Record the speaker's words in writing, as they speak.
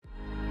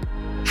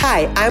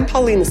Hi, I'm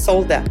Paulina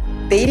Solda,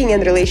 dating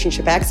and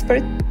relationship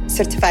expert,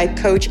 certified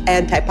coach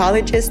and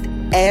typologist,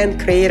 and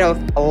creator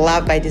of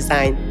Love by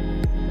Design.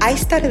 I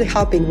started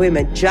helping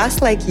women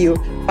just like you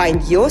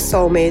find your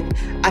soulmate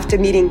after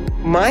meeting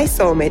my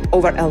soulmate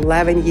over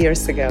 11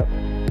 years ago.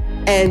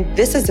 And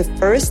this is the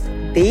first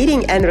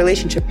dating and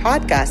relationship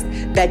podcast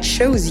that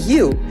shows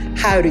you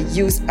how to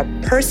use a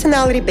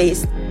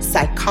personality-based,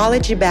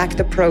 psychology-backed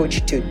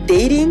approach to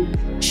dating,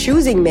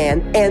 choosing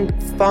men, and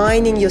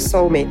finding your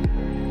soulmate,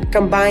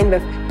 combined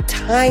with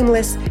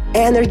timeless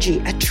energy,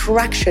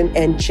 attraction,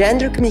 and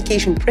gender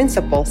communication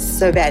principles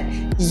so that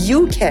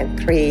you can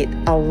create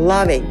a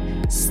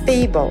loving,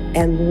 stable,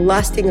 and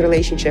lasting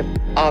relationship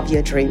of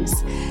your dreams.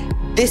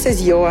 This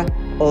is your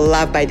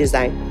Love by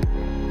Design.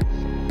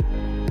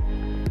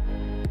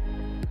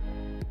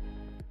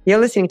 You're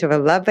listening to the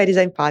Love by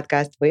Design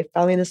podcast with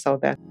Paulina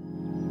Solda.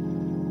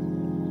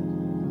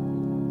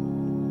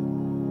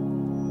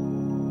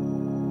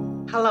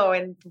 Hello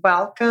and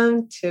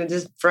welcome to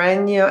this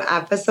brand new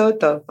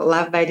episode of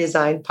Love by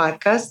Design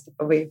podcast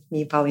with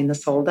me, Paulina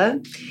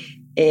Solda.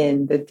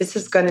 And this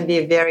is going to be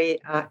a very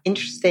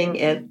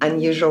interesting and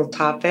unusual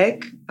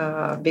topic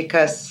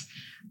because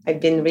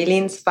I've been really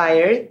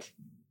inspired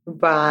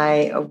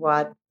by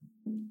what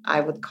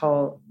I would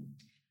call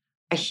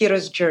a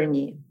hero's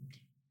journey.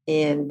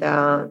 And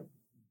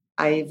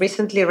I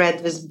recently read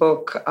this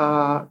book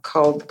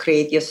called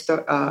Create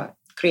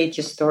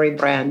Your Story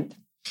Brand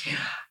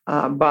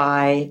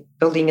by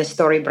Building a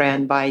Story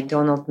Brand by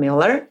Donald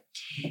Miller.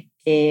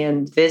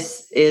 And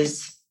this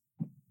is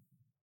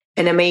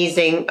an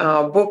amazing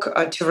book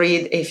to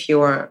read if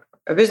you're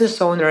a business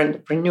owner,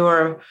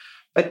 entrepreneur.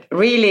 But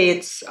really,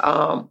 it's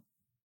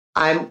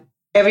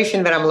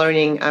everything that I'm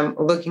learning, I'm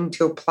looking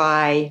to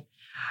apply.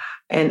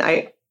 And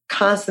I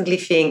constantly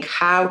think,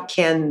 how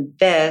can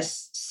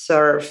this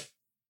serve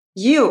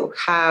you?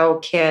 How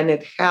can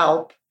it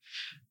help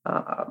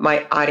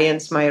my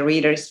audience, my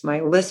readers,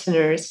 my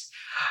listeners?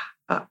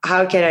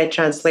 How can I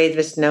translate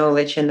this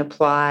knowledge and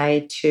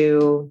apply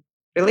to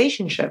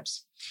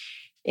relationships?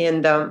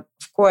 And of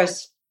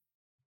course,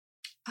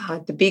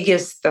 the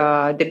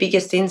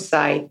biggest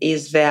insight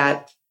is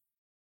that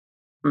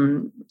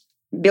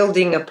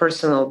building a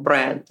personal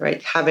brand,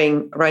 right?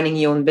 Running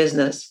your own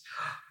business.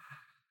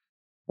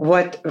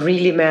 What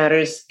really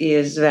matters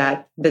is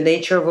that the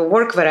nature of the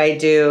work that I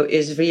do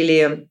is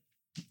really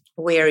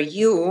where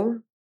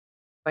you,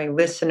 my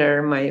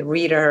listener, my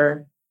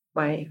reader,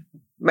 my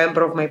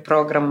member of my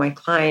program, my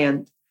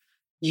client,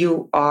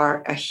 you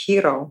are a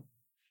hero.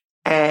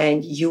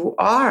 And you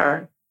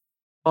are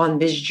on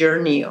this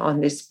journey,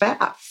 on this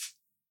path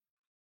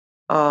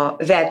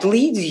that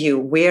leads you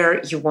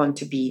where you want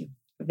to be.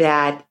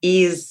 There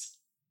is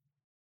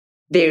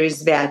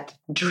that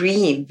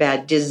dream,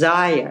 that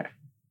desire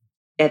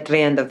at the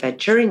end of that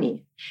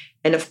journey.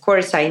 And of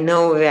course, I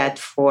know that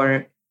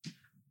for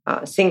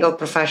single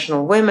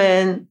professional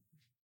women,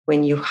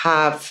 when you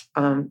have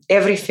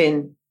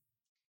everything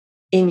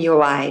in your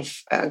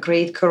life, a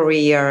great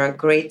career, a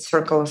great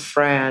circle of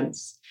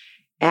friends,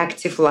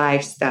 active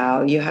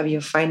lifestyle, you have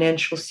your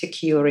financial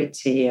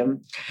security,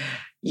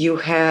 you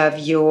have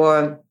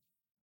your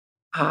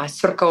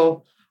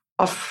circle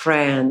of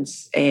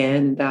friends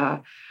and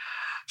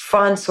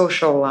fun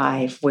social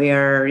life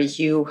where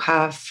you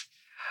have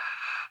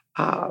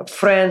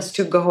friends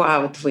to go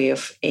out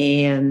with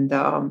and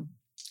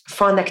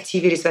fun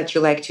activities that you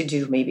like to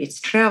do. Maybe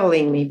it's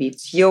traveling, maybe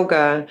it's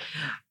yoga.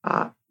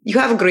 You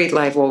have a great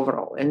life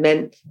overall. And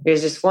then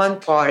there's this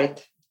one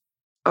part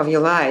of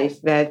your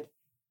life that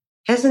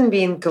hasn't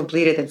been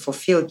completed and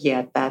fulfilled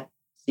yet, that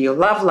your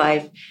love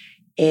life.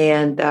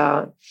 And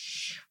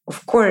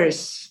of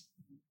course,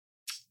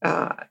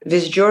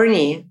 this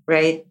journey,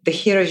 right, the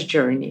hero's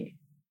journey,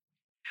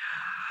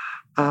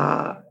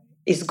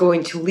 is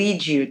going to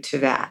lead you to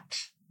that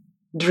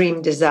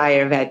dream,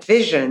 desire, that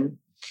vision.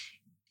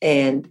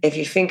 And if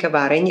you think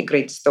about any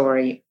great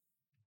story,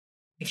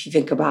 if you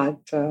think about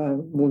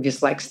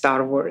movies like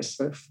Star Wars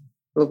with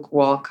Luke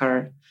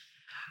Walker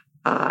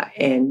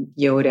and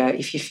Yoda,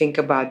 if you think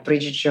about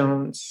Bridget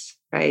Jones,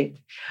 right,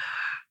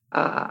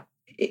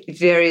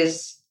 there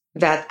is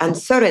that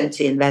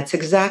uncertainty, and that's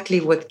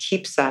exactly what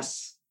keeps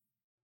us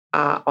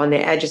on the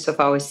edges of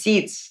our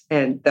seats.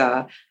 And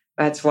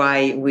that's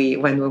why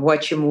when we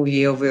watch a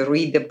movie or we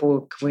read the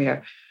book,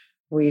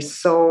 we're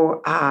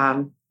so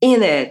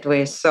in it,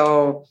 we're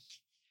so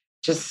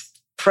just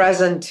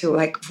present to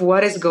like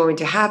what is going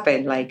to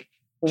happen. Like,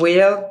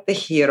 will the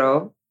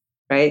hero,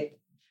 right?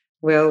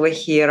 Will the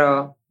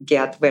hero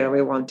get where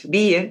we want to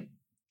be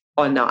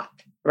or not,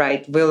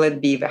 right? Will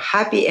it be the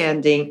happy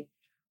ending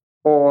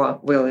or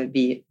will it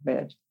be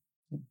the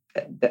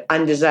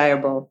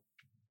undesirable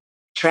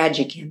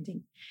tragic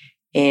ending?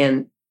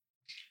 And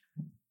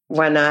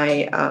when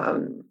I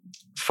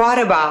thought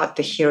about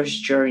the hero's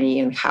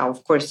journey and how,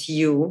 of course,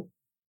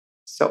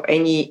 so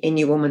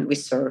any woman we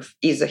serve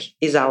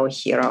is our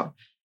hero,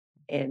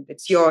 and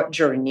it's your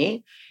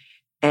journey,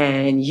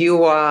 and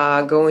you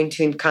are going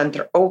to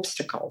encounter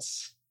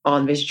obstacles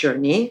on this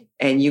journey,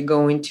 and you're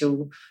going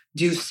to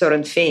do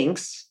certain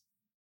things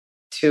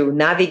to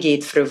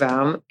navigate through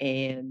them.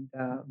 And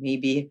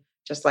maybe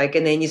just like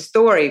in any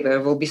story,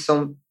 there will be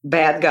some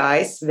bad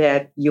guys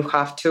that you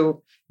have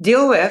to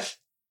deal with,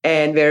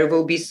 and there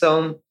will be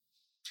some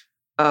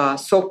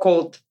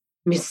so-called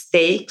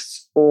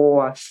mistakes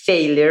or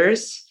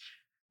failures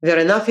that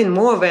are nothing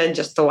more than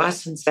just the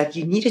lessons that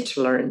you needed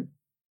to learn.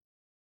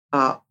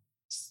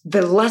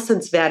 The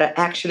lessons that are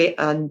actually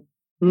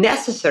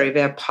unnecessary,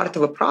 they're part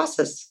of a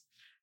process,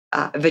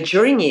 the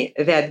journey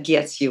that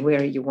gets you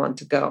where you want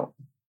to go.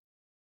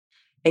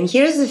 And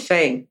here's the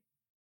thing.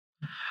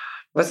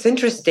 What's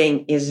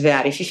interesting is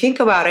that if you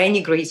think about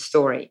any great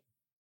story,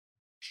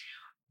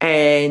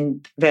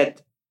 and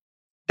that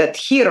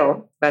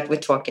hero that we're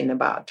talking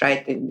about,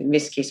 right? In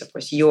this case, of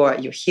course, you're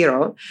your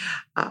hero.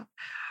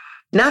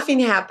 Nothing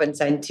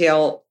happens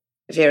until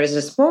there is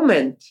this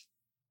moment.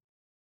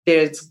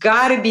 There's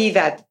got to be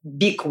that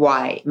big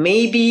why.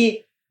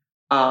 Maybe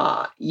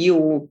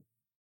you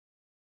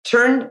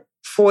turn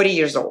 40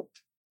 years old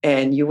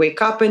and you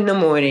wake up in the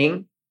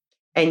morning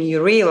and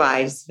you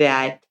realize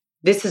that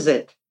this is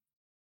it.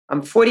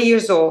 I'm 40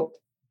 years old.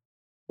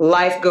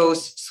 Life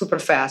goes super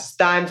fast.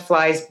 Time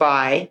flies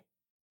by.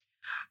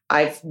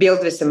 I've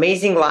built this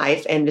amazing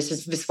life, and this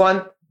is this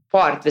one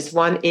part, this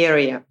one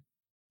area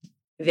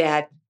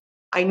that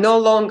I no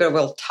longer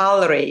will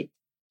tolerate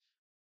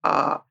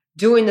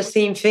doing the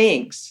same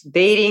things,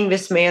 dating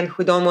this man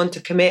who don't want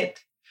to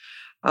commit,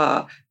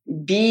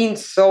 being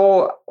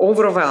so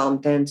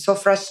overwhelmed and so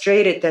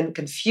frustrated and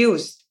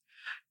confused.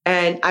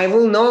 And I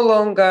will no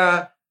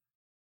longer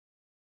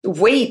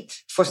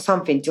wait for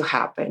something to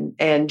happen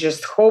and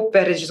just hope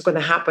that it's just going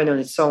to happen on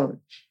its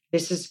own.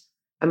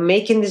 I'm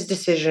making this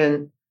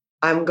decision.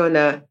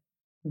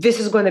 This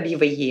is going to be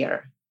the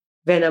year.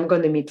 Then I'm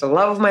going to meet the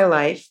love of my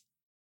life,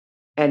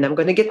 and I'm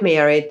going to get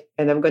married,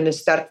 and I'm going to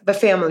start the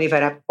family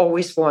that I've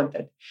always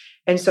wanted.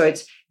 And so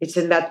it's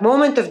in that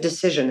moment of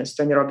decision, as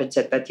Tony Robbins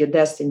said, that your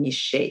destiny is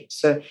shaped.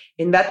 So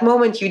in that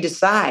moment, you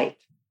decide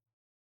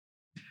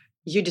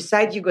you're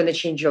going to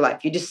change your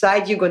life. You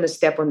decide you're going to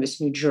step on this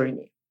new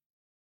journey.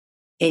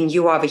 And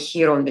you are the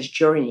hero on this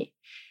journey.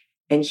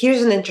 And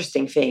here's an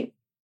interesting thing,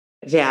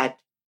 that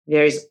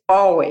there is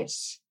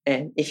always,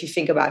 and if you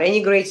think about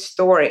any great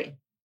story,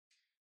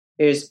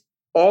 there's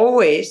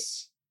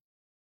always,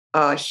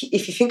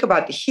 if you think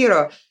about the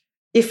hero,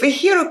 if a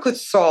hero could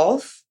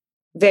solve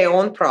their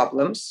own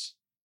problems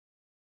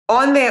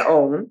on their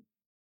own,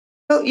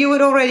 well, you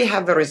would already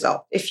have the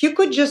result. If you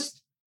could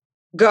just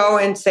go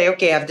and say,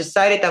 okay, I've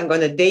decided I'm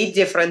going to date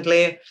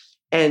differently,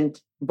 and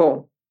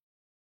boom,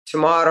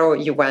 tomorrow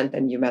you went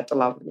and you met the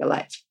love of your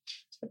life.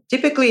 So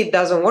typically, it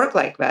doesn't work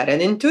like that.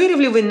 And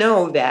intuitively, we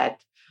know that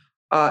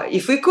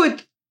if we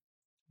could,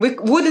 we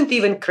wouldn't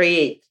even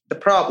create the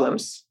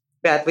problems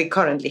that we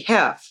currently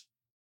have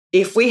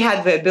if we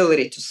had the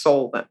ability to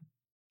solve them.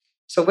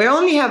 So we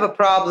only have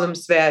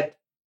problems that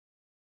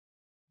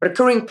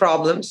recurring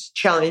problems,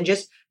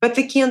 challenges, but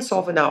we can't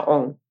solve on our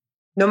own,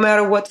 no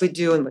matter what we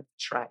do and what we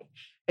try.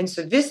 And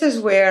so this is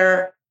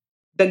where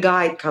the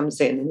guide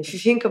comes in. And if you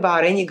think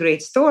about any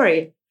great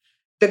story,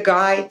 the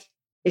guide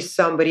is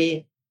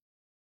somebody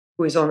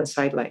who is on the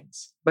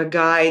sidelines. The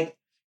guide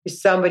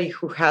is somebody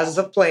who has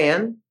a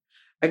plan.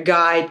 A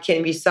guide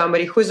can be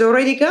somebody who's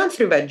already gone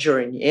through that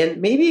journey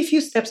and maybe a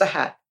few steps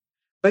ahead.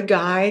 The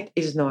guide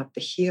is not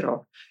the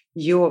hero.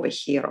 You're the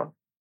hero.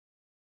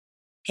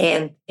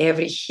 And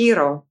every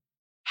hero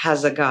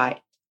has a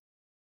guide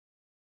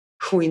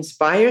who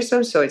inspires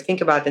them. So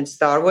think about in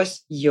Star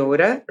Wars,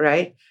 Yoda,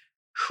 right?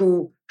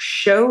 Who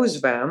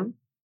shows them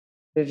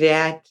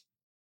that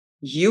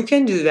you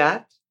can do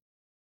that,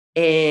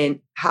 and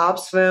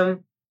helps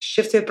them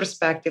shift their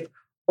perspective,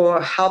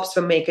 or helps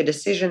them make a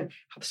decision,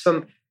 helps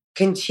them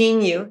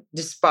continue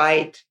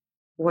despite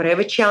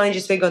whatever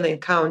challenges they're going to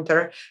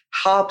encounter,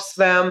 helps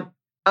them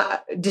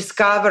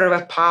discover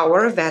the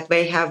power that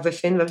they have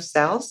within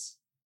themselves.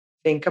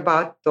 Think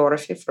about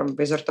Dorothy from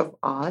Wizard of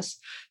Oz.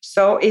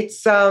 So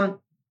it's the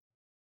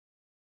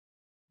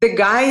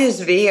guide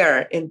is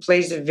there and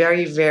plays a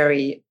very,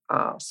 very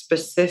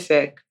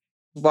specific,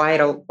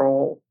 vital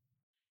role.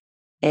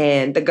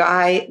 And the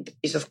guide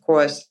is, of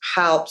course,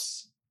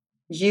 helps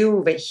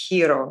you, the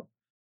hero,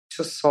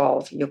 to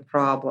solve your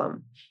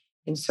problem.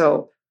 And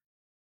so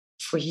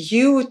for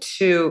you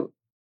to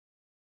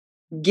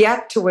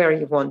get to where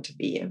you want to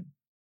be,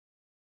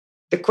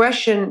 the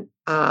question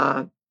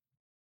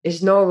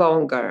is no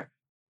longer,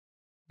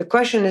 the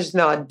question is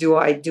not, do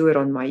I do it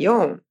on my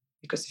own?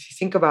 Because if you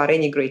think about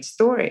any great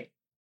story,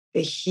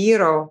 the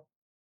hero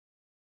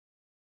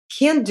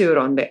can't do it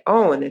on their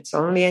own. It's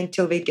only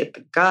until they get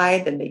the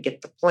guide and they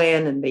get the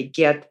plan and they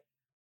get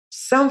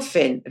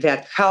something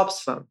that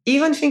helps them.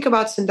 Even think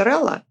about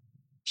Cinderella.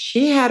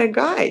 She had a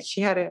guide.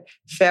 She had a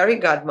fairy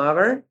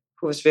godmother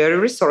who was very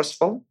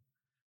resourceful,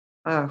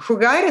 who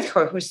guided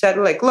her, who said,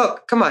 like,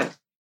 look, come on.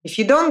 If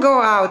you don't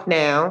go out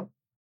now,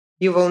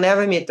 you will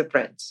never meet the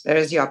prince. There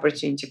is the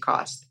opportunity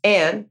cost.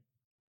 And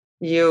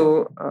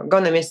you're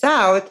going to miss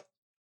out.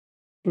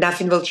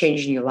 Nothing will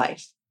change in your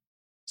life.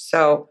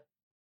 So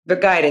the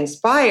guide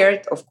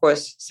inspired. Of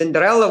course,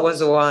 Cinderella was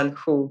the one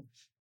who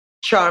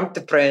charmed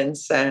the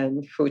prince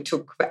and who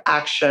took the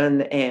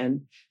action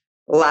and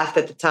left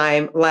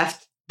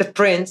the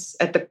prince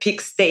at the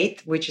peak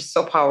state, which is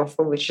so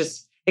powerful, which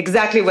is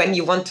exactly when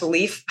you want to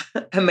leave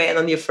a man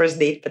on your first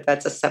date, but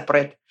that's a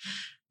separate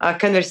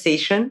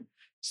conversation.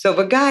 So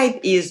the guide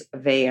is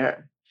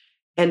there.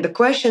 And the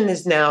question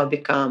is not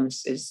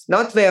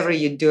whether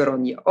you do it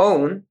on your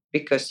own,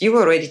 because you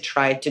already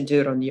tried to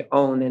do it on your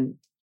own. And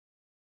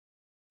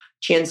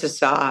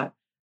chances are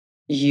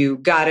you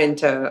got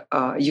into,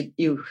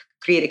 you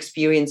create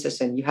experiences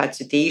and you had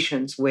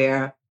situations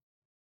where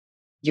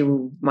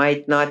you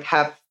might not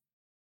have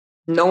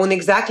known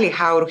exactly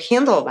how to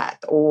handle that,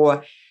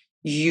 or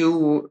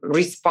you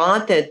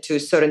responded to a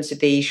certain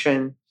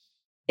situation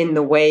in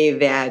the way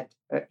that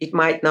it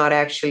might not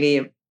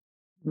actually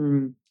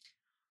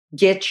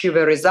get you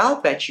the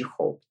result that you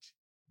hoped,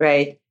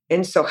 right?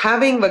 And so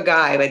having the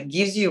guy that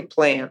gives you a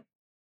plan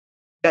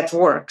that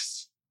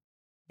works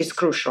is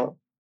crucial.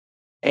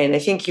 And I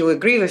think you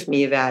agree with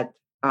me that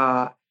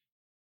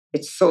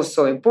it's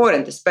so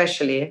important,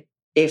 especially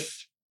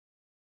if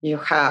you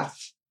have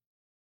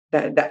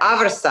the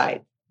other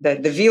side, the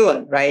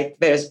villain, right?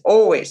 There's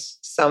always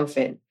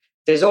something.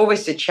 There's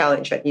always a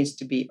challenge that needs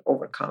to be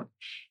overcome.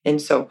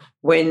 And so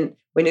when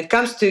it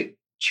comes to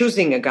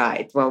choosing a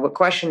guide, well, the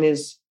question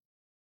is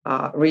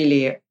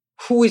really,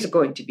 who is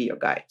going to be your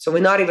guide? So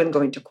we're not even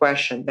going to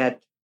question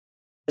that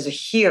as a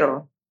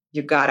hero,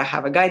 you got to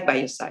have a guide by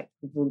your side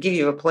who will give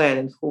you a plan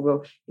and who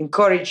will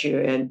encourage you.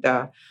 And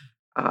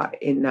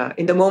in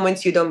the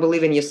moments you don't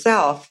believe in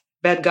yourself,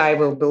 that guy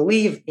will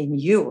believe in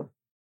you.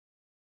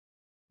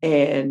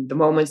 And the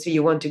moments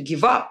you want to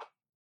give up,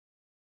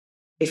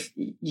 if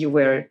you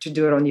were to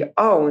do it on your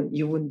own,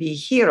 you wouldn't be a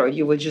hero.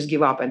 You would just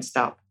give up and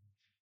stop.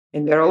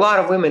 And there are a lot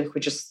of women who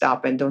just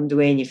stop and don't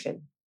do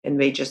anything. And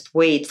they just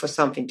wait for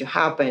something to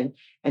happen.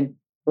 And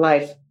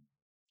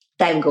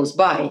time goes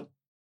by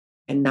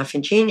and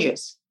nothing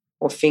changes.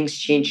 Or things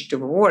change to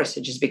the worse.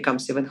 It just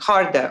becomes even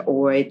harder.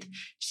 Or it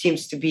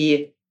seems to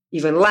be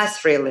even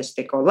less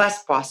realistic or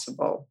less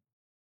possible.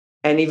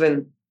 And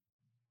even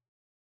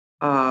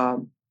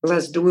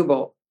less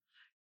doable.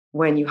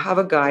 When you have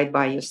a guide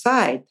by your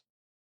side,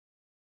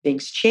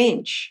 things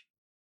change.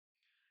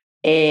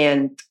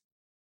 And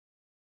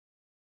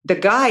the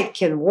guide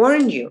can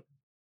warn you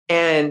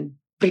and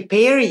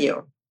prepare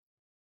you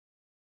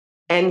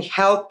and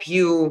help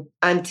you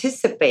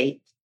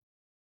anticipate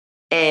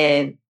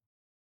and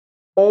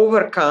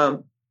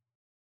overcome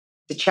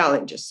the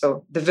challenges.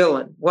 So the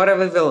villain, what are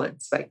the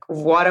villains? Like,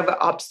 what are the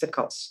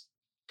obstacles?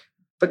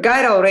 The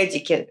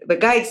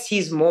guide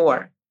sees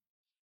more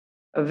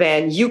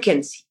than you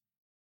can see,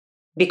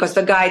 because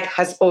the guide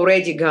has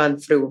already gone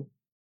through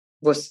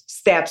those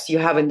steps you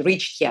haven't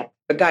reached yet.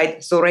 The guide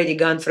has already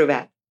gone through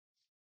that.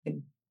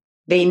 And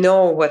they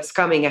know what's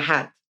coming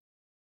ahead.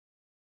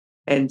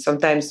 And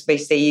sometimes they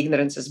say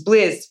ignorance is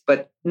bliss,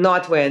 but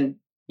not when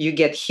you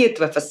get hit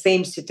with the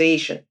same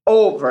situation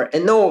over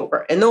and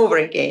over and over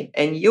again.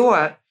 And you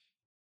are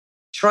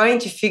trying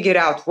to figure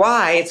out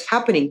why it's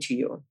happening to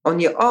you on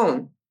your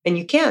own. And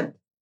you can't.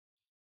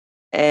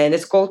 And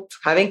it's called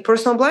having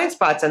personal blind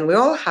spots, and we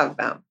all have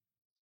them.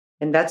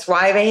 And that's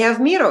why they have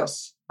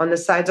mirrors on the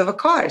sides of a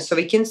car, so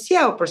we can see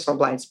our personal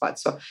blind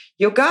spots. So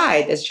your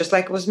guide is just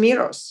like with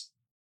mirrors.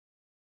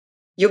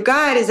 Your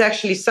guide is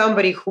actually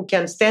somebody who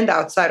can stand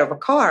outside of a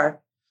car.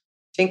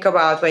 Think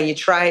about when you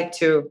try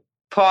to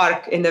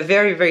park in a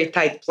very, very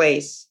tight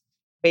place.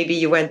 Maybe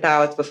you went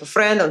out with a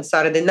friend on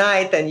Saturday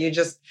night and you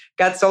just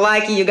got so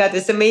lucky. You got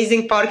this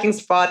amazing parking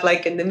spot,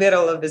 like in the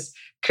middle of this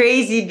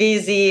crazy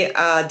busy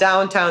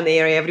downtown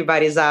area.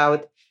 Everybody's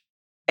out.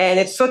 And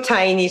it's so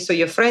tiny. So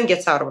your friend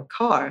gets out of a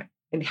car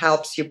and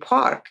helps you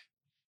park,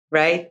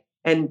 right?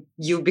 And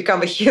you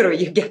become a hero.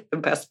 You get the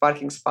best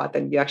parking spot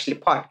and you actually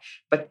park.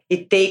 But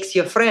it takes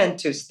your friend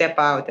to step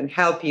out and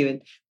help you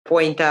and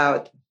point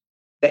out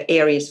the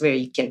areas where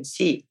you can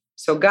see.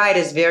 So guide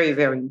is very,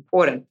 very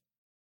important.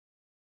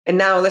 And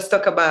now let's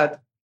talk about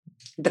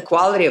the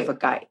quality of a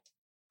guide.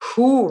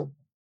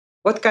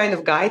 What kind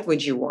of guide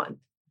would you want?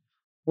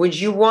 Would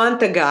you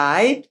want a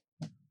guide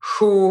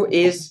who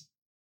is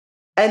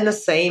in the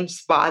same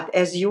spot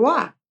as you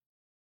are?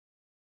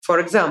 For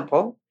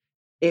example,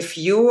 if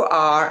you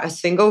are a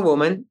single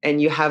woman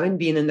and you haven't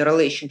been in a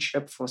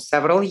relationship for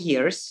several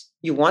years,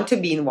 you want to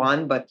be in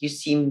one, but you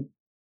seem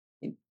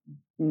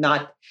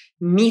not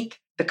meet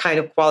the kind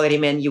of quality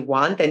man you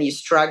want, and you're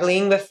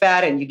struggling with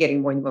that, and you're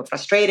getting more and more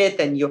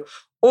frustrated, and you're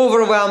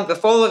overwhelmed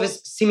with all of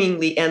this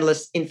seemingly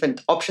endless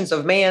infinite options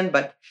of man,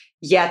 but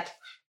yet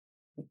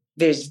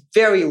there's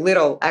very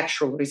little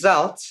actual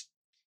results.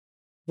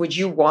 Would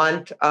you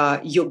want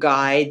your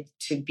guide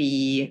to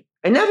be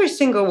another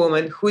single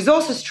woman who is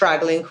also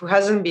struggling, who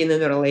hasn't been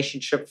in a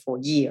relationship for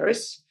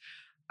years,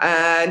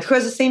 and who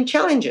has the same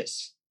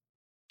challenges?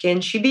 Can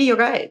she be your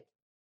guide?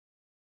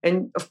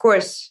 And of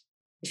course,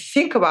 if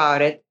you think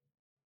about it,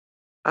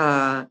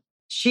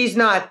 she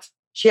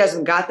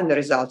hasn't gotten the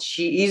results.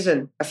 She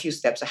isn't a few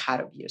steps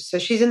ahead of you. So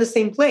she's in the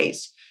same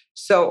place.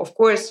 So, of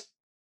course,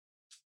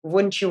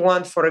 wouldn't you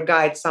want for a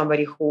guide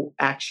somebody who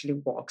actually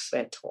walks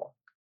that talk?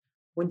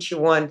 Wouldn't you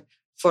want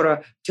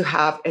to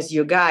have as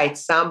your guide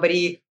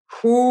somebody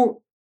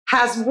who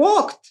has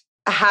walked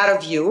ahead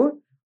of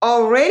you,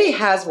 already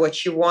has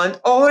what you want,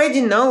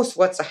 already knows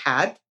what's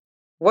ahead,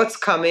 what's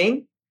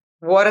coming,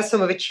 what are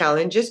some of the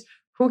challenges,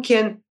 who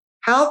can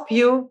help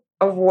you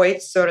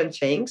avoid certain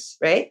things,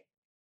 right?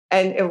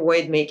 And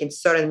avoid making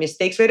certain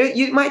mistakes where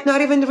you might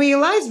not even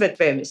realize that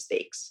they're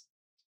mistakes.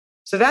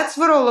 So that's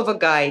the role of a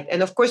guide.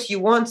 And of course, you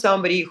want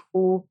somebody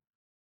who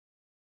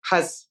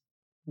has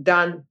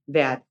done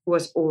that, who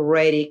has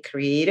already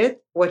created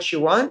what you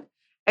want.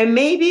 And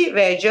maybe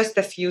they're just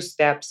a few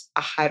steps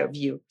ahead of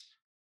you.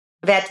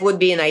 That would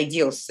be an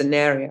ideal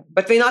scenario.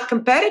 But they're not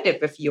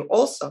competitive with you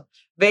also.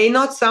 They're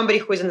not somebody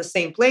who is in the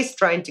same place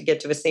trying to get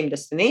to the same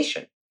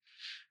destination.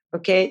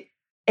 Okay?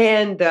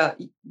 And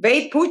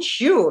they put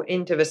you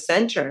into the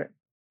center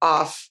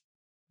of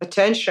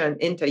attention,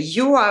 into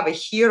you are the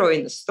hero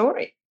in the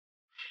story.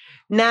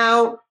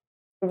 Now,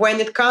 when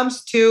it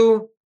comes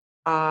to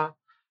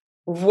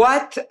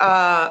what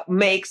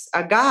makes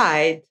a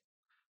guide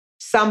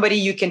somebody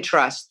you can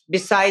trust,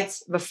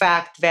 besides the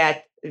fact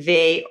that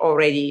they've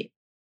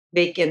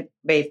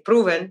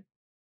proven,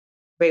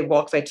 they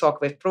walk, they talk,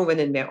 they've proven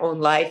in their own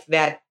life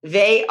that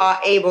they are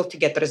able to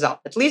get the result.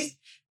 At least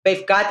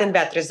they've gotten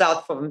that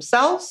result for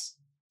themselves.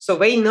 So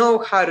they know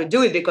how to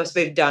do it because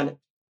they've done it.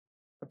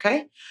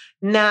 Okay?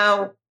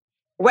 Now,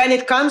 when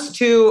it comes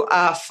to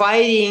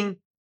fighting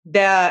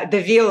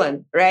the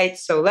villain, right?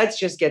 So let's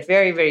just get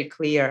very, very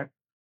clear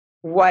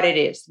what it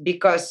is.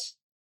 Because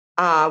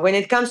when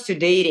it comes to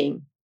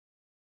dating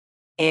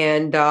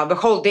and the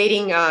whole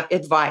dating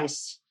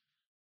advice,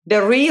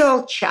 the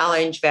real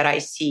challenge that I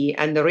see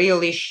and the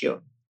real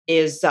issue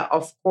is,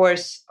 of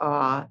course,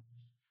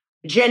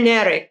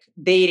 generic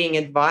dating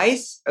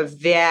advice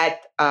that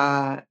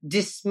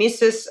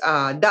dismisses,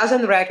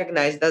 doesn't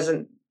recognize,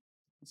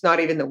 it's not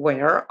even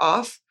aware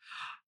of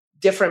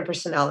different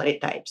personality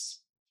types.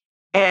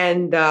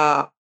 And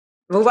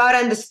without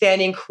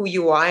understanding who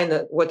you are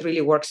and what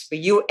really works for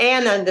you,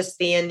 and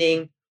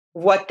understanding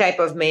what type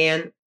of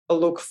man to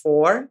look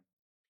for,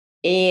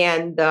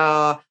 and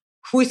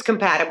who is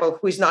compatible,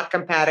 who is not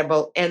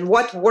compatible, and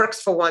what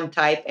works for one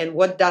type and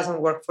what doesn't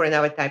work for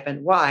another type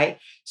and why.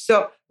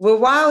 So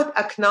without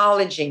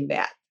acknowledging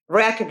that,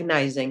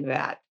 recognizing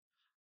that,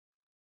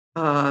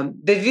 the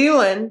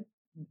villain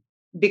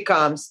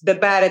becomes the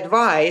bad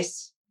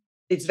advice.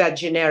 It's that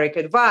generic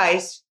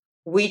advice,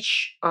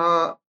 which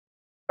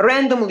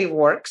randomly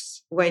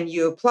works when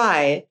you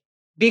apply it.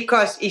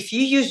 Because if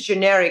you use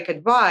generic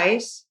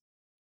advice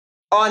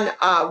on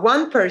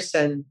one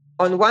person,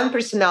 on one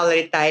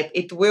personality type,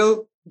 it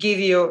will give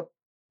you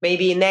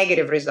maybe a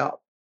negative result.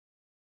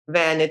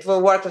 Then it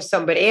will work with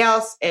somebody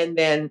else, and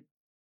then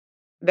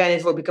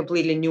it will be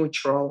completely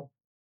neutral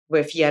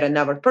with yet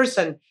another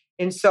person.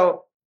 And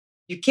so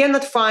you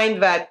cannot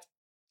find that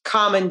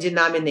common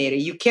denominator.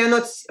 You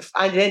cannot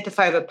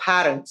identify the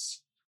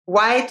patterns.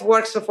 Why it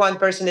works with one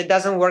person, it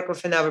doesn't work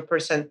with another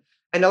person.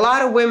 And a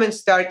lot of women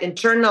start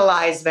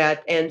internalize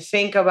that and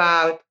think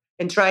about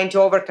and trying to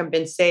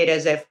overcompensate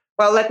as if,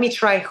 well, let me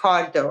try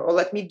harder, or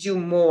let me do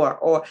more,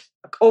 or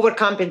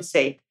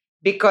overcompensate,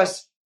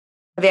 because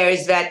there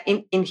is that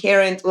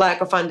inherent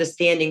lack of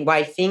understanding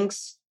why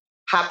things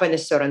happen a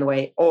certain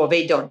way or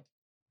they don't.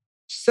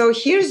 So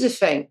here's the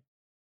thing.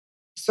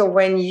 So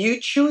when you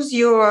choose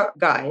your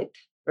guide,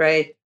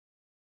 right,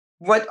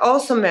 what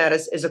also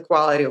matters is the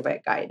quality of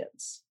that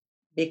guidance.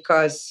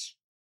 Because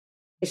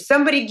if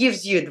somebody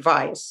gives you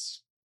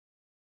advice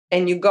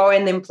and you go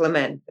and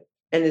implement it,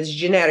 and it's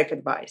generic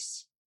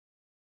advice,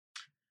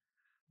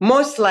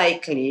 most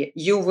likely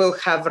you will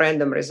have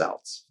random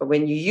results. But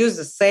when you use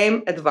the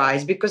same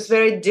advice, because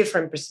very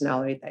different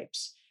personality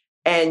types,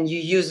 and you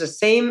use the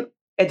same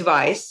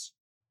advice,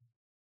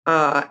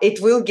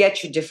 it will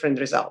get you different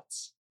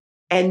results.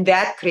 And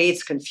that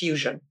creates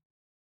confusion.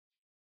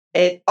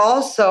 It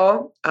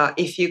also,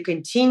 if you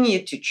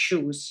continue to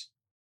choose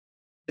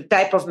the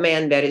type of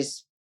man that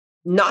is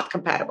not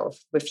compatible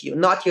with you,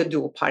 not your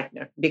dual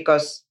partner,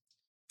 because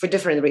for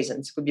different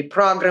reasons. It could be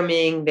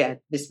programming,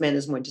 that this man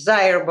is more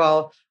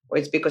desirable, or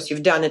it's because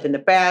you've done it in the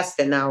past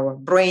and our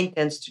brain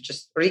tends to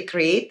just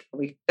recreate.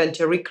 We tend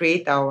to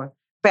recreate our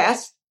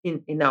past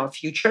in our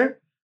future,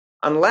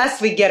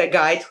 unless we get a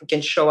guide who can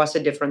show us a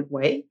different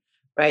way,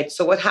 right?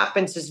 So what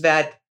happens is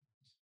that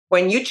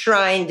when you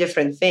try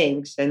different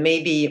things, and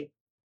maybe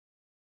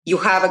you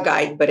have a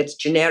guide, but it's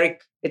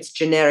generic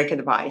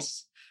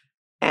advice,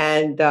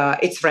 and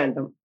it's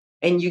random,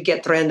 and you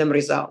get random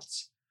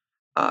results.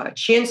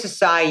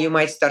 Chances are you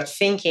might start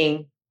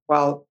thinking,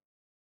 well,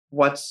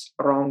 what's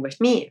wrong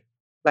with me?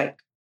 Like,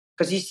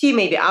 because you see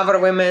maybe other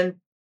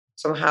women,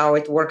 somehow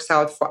it works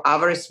out for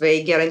others,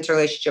 they get into a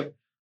relationship.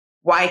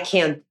 Why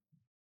can't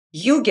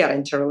you get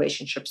into a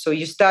relationship? So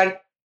you start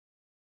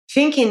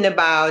thinking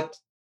about,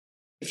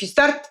 if you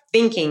start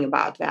thinking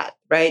about that,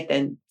 right,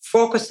 and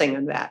focusing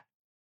on that,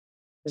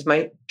 as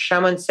my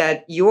shaman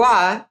said, you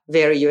are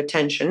where your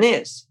attention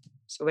is.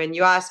 So when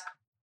you ask,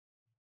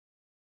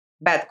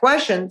 bad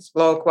questions,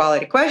 low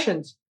quality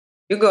questions,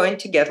 you're going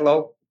to get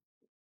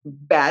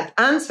bad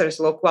answers,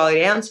 low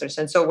quality answers.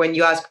 And so when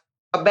you ask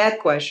a bad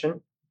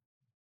question,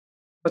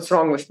 what's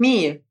wrong with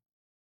me?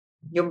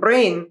 Your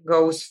brain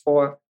goes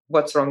for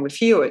what's wrong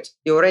with you.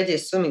 You're already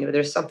assuming that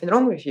there's something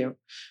wrong with you.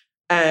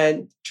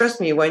 And trust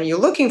me, when you're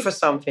looking for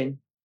something,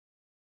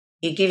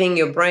 you're giving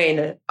your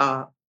brain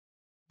a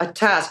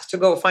task to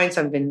go find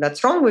something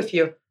that's wrong with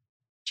you.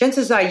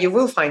 Chances are you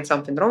will find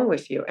something wrong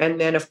with you. And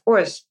then, of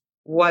course,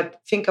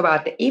 think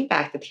about the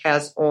impact it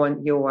has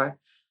on your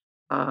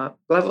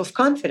level of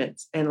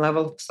confidence and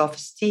level of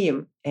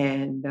self-esteem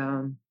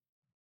and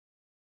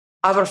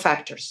other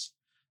factors.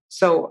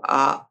 So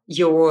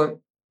your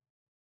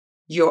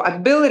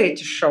ability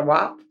to show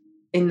up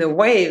in the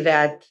way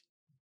that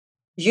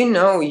you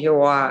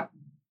are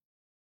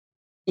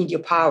in your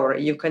power,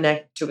 you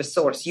connect to the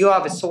source, you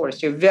are the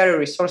source, you're very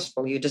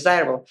resourceful, you're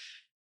desirable.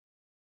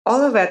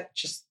 All of that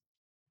just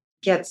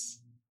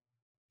gets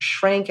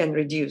shrank and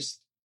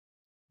reduced,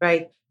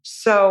 right?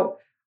 So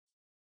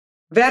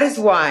that is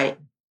why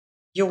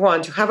you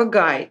want to have a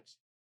guide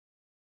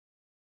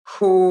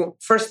who,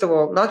 first of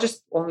all, not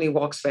just only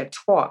walks their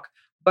talk,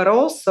 but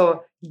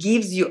also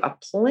gives you a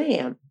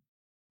plan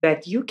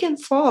that you can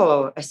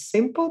follow, a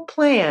simple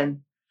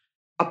plan,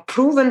 a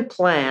proven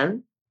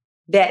plan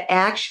that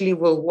actually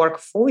will work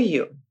for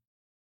you.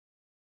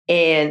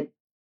 And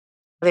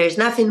there's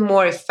nothing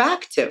more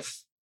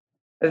effective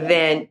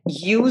than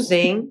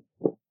using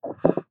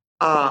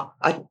a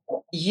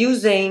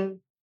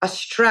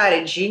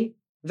strategy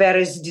that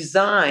is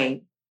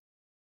designed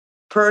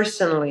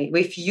personally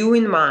with you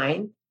in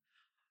mind,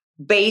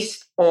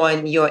 based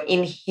on your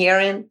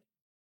inherent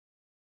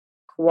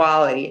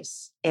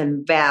qualities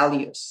and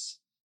values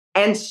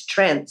and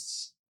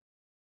strengths.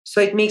 So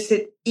it makes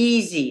it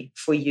easy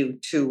for you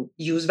to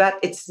use that.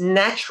 It's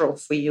natural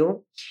for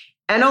you.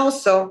 And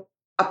also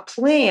a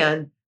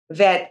plan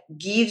that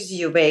gives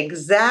you the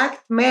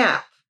exact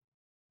map,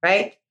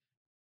 right?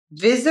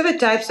 These are the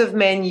types of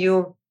men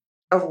you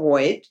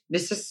avoid.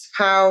 This is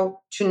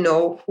how to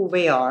know who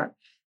they are.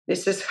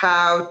 This is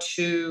how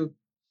to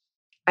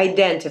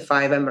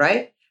identify them,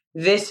 right?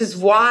 This is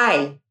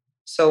why.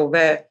 So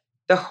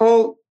the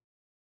whole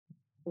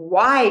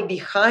why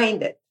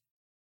behind it.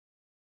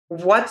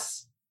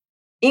 What's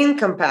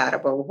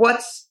incompatible?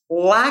 What's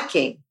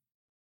lacking?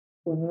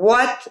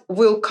 What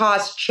will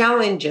cause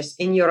challenges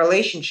in your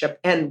relationship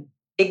and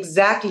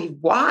exactly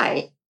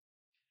why?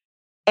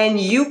 And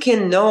you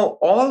can know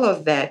all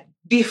of that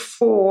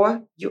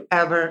before you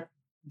ever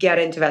get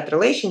into that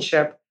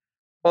relationship,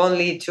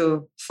 only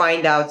to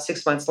find out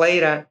 6 months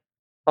later,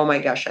 oh my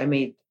gosh, I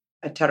made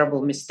a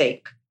terrible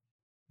mistake.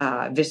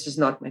 This is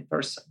not my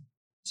person.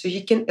 So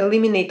you can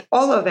eliminate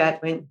all of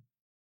that when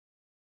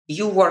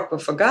you work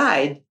with a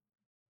guide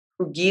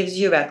who gives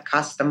you that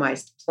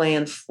customized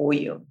plan for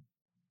you,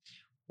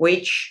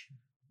 which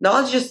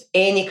not just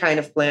any kind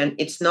of plan.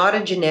 It's not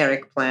a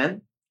generic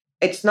plan.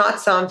 It's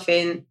not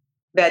something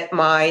that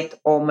might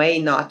or may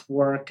not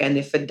work. And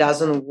if it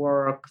doesn't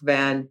work,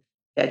 then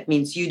that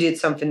means you did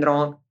something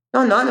wrong.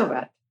 No, none of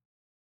that.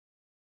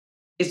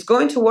 It's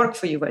going to work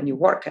for you when you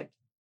work it.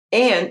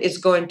 And it's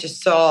going to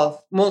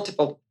solve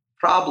multiple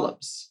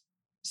problems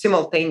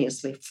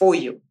simultaneously for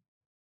you.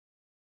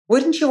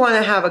 Wouldn't you want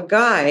to have a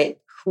guide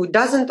who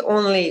doesn't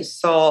only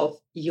solve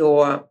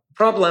your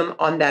problem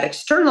on that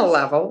external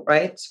level,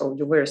 right? So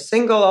you were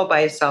single all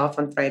by yourself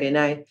on Friday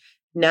night.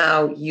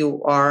 Now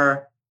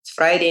it's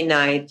Friday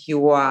night,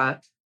 you are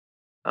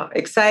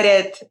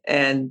excited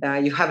and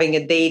you're having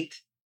a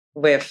date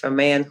with a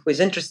man who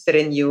is interested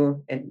in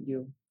you and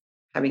you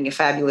having a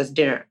fabulous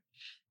dinner.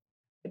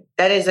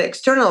 That is an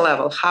external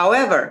level.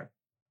 However,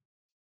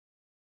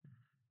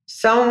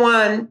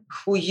 someone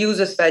who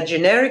uses that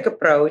generic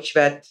approach,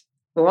 that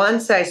one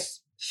size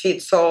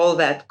fits all,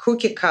 that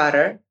cookie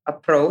cutter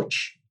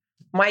approach,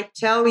 might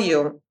tell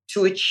you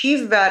to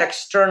achieve that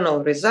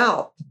external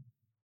result,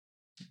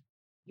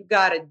 you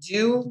got to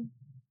do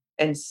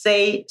and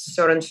say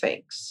certain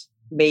things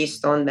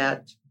based on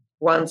that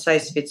one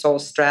size fits all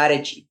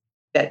strategy,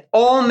 that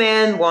all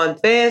men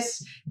want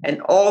this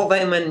and all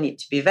women need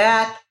to be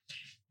that.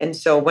 And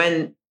so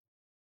when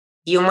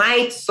you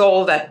might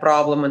solve that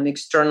problem on the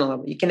external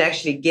level, you can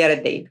actually get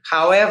a date.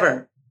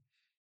 However,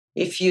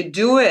 if you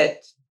do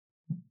it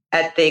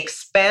at the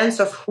expense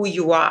of who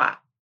you are,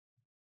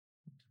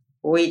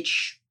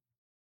 which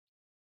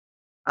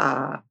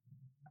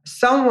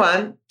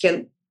someone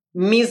can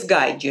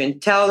misguide you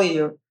and tell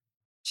you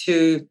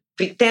to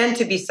pretend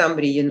to be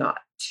somebody you're not,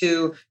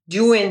 to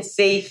do and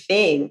say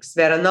things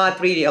that are not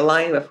really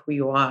aligned with who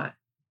you are,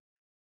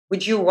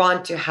 would you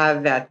want to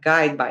have that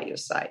guide by your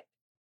side?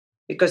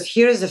 Because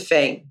here's the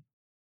thing.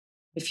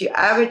 If you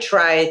ever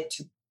try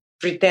to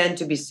pretend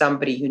to be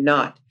somebody you're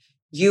not,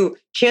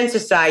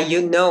 chances are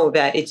you know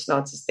that it's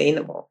not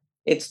sustainable.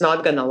 It's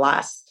not going to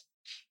last.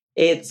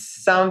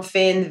 It's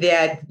something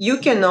that you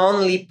can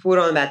only put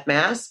on that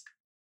mask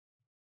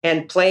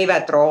and play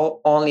that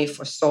role only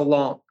for so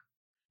long.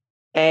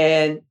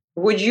 And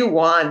would you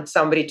want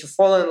somebody to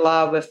fall in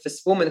love with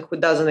this woman who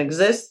doesn't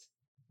exist?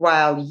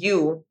 while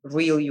you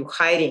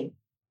hiding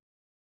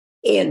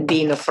and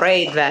being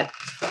afraid that,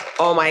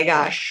 oh my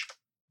gosh,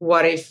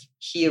 what if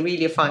he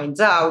really finds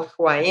out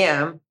who I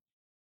am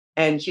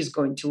and he's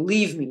going to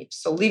leave me?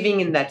 So living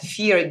in that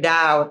fear,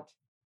 doubt,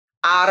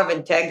 out of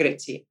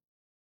integrity.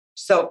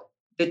 So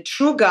the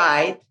true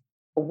guide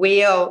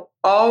will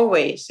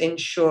always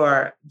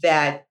ensure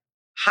that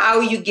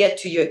how you get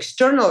to your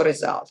external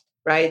result,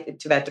 right,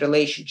 to that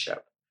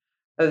relationship,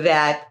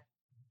 that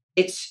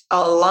it's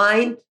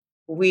aligned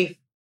with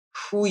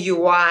who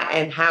you are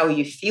and how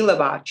you feel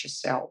about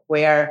yourself,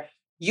 where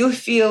you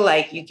feel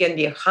like you can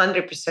be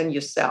 100%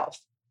 yourself.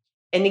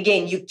 And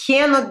again, you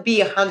cannot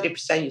be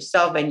 100%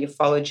 yourself when you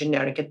follow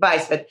generic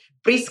advice that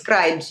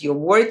prescribes you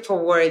word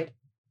for word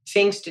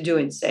things to do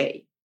and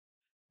say.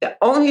 The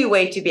only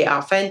way to be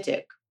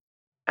authentic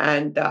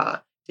and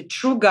the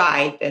true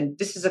guide, and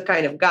this is a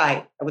kind of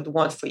guide I would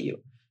want for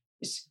you,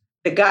 is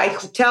the guide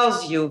who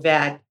tells you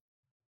that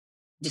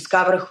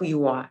discover who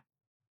you are.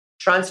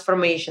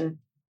 Transformation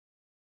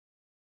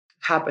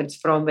happens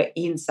from the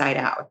inside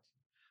out.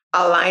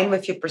 Align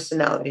with your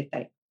personality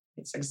type.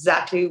 It's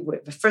exactly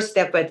what the first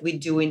step that we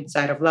do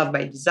inside of Love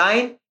by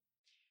Design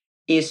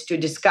is to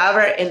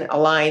discover and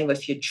align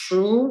with your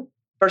true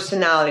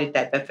personality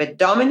type, with the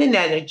dominant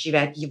energy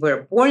that you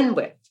were born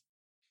with,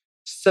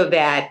 so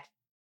that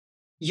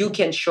you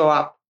can show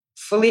up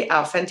fully,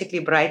 authentically,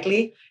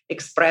 brightly,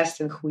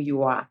 expressed in who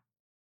you are.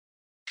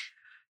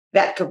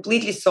 That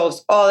completely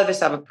solves all of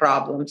us other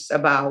problems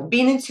about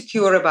being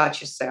insecure about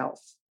yourself,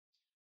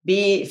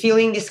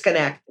 feeling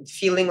disconnected,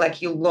 feeling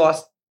like you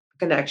lost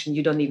connection,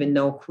 you don't even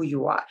know who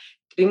you are.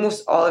 It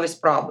removes all of his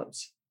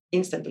problems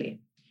instantly.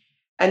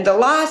 And the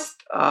last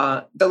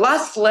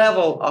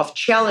level of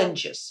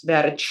challenges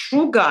that a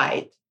true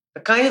guide, the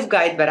kind of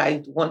guide that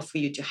I want for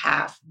you to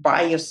have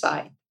by your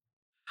side,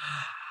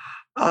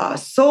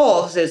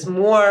 solves is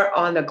more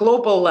on a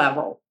global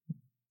level,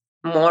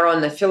 more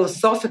on a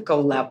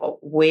philosophical level,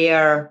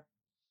 where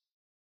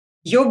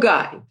your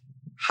guide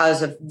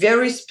has a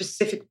very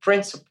specific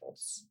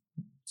principles,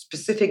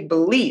 specific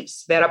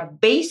beliefs that are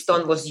based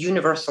on those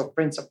universal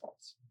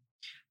principles.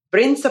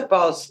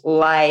 Principles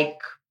like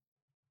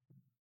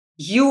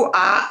you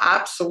are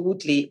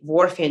absolutely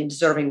worthy and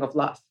deserving of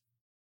love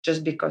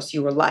just because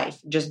you're alive,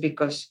 just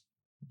because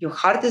your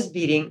heart is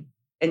beating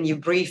and you're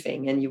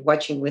breathing and you're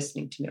watching,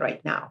 listening to me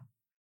right now.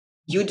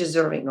 You're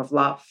deserving of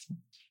love.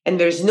 And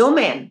there's no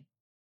man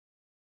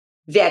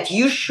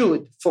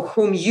for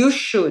whom you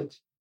should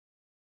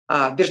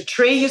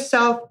betray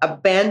yourself,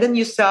 abandon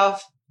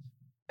yourself,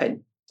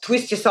 and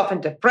twist yourself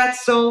into a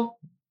pretzel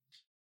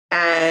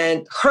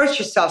and hurt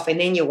yourself in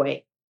any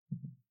way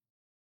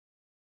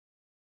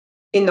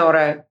in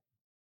order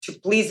to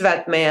please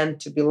that man,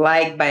 to be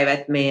liked by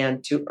that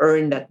man, to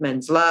earn that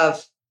man's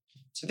love.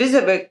 So these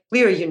are very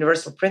clear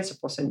universal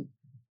principles. And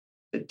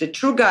the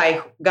true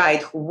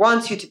guide who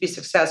wants you to be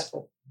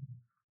successful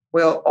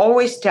will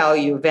always tell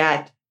you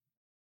that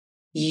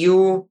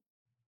you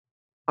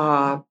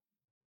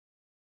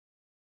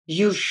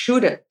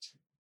shouldn't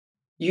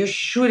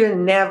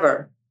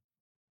never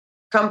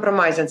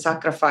compromise and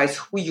sacrifice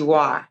who you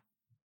are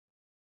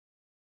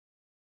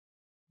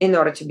in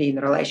order to be in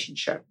a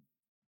relationship.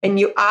 And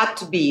you ought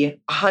to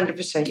be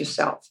 100%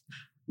 yourself.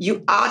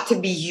 You ought to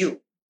be you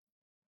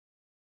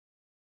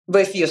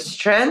with your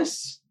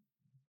strengths,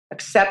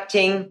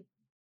 accepting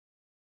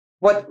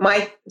what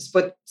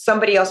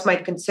somebody else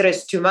might consider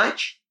as too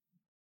much,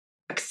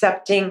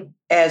 accepting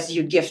as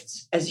your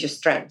gifts, as your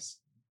strengths.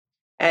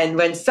 And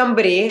when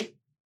somebody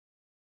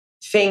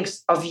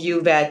thinks of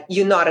you that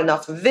you're not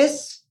enough of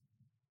this,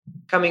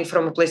 coming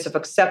from a place of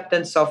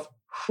acceptance of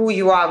who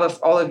you are with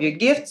all of your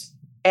gifts,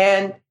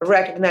 and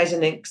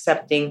recognizing and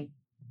accepting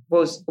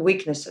those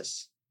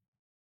weaknesses,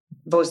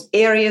 those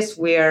areas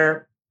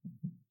where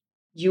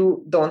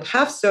you don't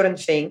have certain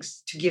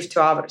things to give to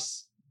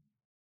others.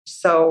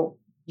 So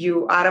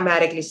you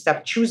automatically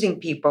stop choosing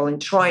people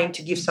and trying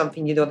to give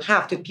something you don't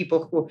have to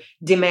people who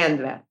demand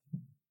that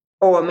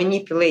or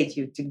manipulate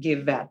you to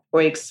give that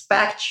or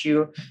expect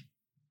you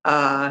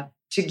to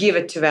give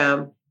it to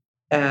them,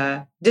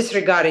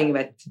 disregarding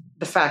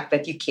the fact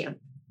that you can't.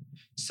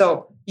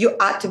 So you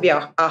ought to be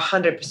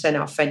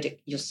 100%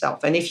 authentic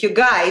yourself. And if your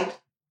guide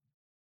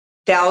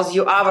tells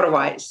you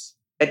otherwise,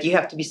 that you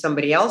have to be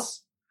somebody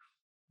else,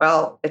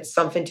 well, it's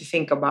something to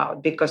think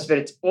about because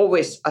it's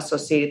always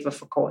associated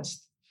with a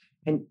cost.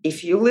 And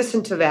if you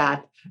listen to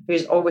that,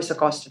 there's always a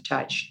cost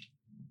attached.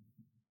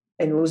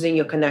 And losing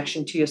your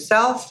connection to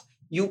yourself,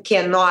 you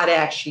cannot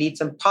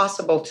it's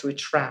impossible to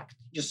attract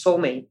your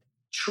soulmate,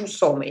 true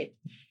soulmate,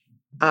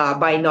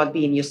 by not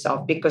being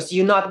yourself, because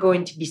you're not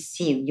going to be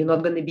seen. You're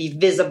not going to be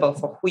visible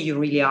for who you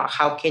really are.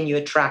 How can you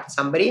attract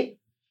somebody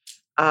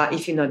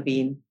if you're not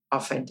being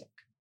authentic?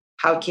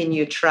 How can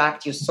you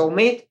attract your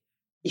soulmate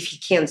if he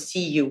can't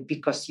see you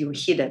because you're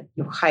hidden,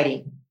 you're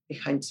hiding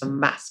behind some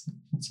mask,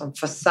 some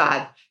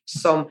facade,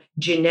 some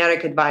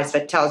generic advice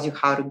that tells you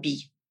how to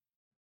be?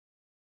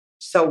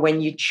 So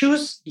when you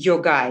choose your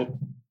guide,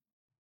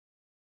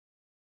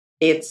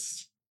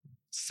 it's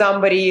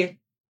somebody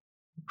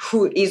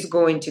who is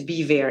going to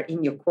be there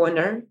in your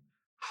corner,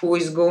 who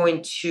is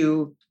going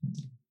to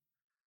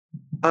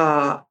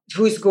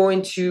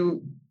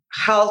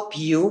help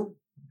you,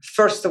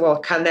 first of all,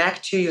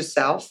 connect to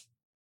yourself,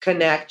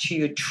 connect to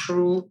your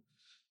true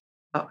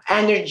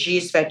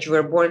energies that you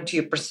were born to,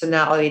 your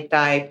personality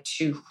type,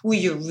 to who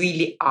you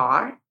really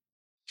are,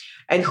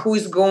 and who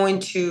is going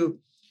to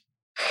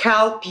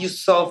help you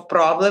solve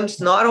problems,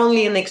 not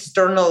only an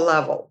external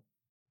level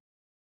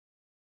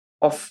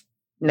of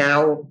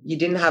now you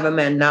didn't have a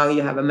man, now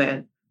you have a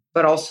man,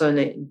 but also an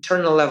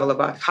internal level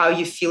about how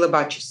you feel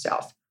about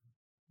yourself.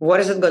 What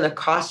is it going to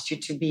cost you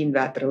to be in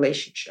that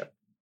relationship?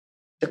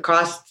 The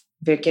cost,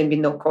 there can be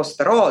no cost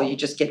at all. You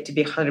just get to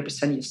be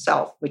 100%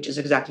 yourself, which is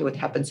exactly what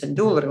happens in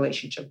dual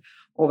relationship.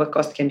 Or the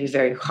cost can be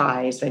very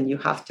high, and you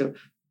have to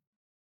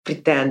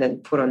pretend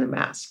and put on a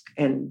mask.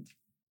 And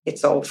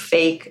it's all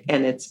fake,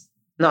 and it's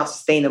not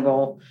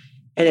sustainable,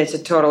 and it's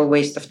a total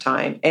waste of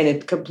time. And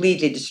it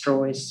completely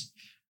destroys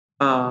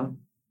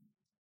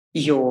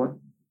your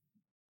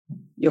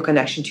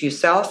connection to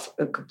yourself.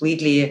 It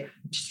completely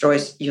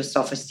destroys your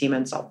self-esteem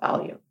and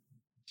self-value.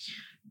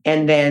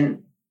 And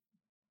then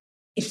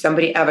if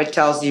somebody ever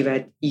tells you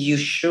that you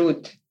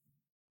should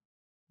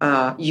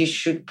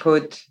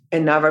put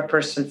another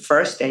person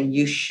first, and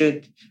you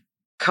should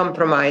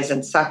compromise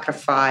and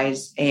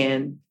sacrifice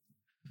and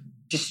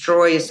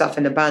destroy yourself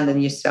and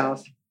abandon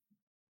yourself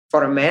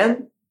for a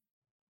man,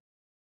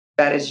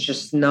 that is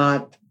just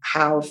not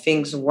how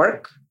things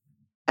work.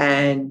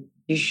 And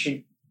you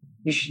should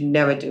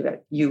never do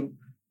that. You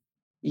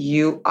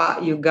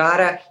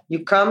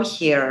come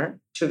here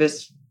to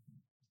this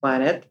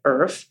planet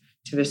Earth,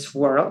 to this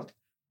world,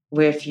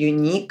 with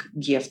unique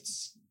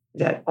gifts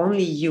that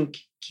only you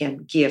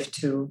can give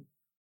to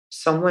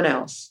someone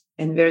else.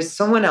 And there's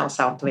someone else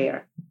out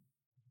there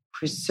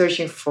who's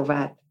searching for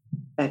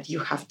that you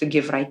have to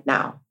give right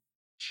now.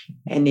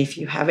 And if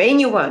you have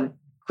anyone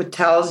who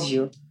tells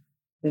you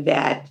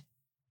that,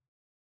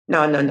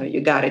 no,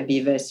 you got to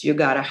be this, you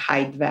got to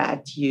hide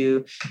that,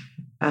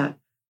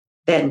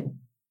 then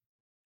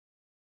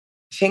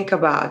think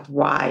about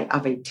why are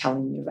they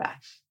telling you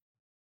that?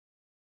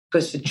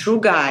 Because the true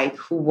guide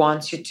who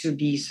wants you to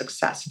be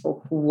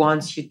successful, who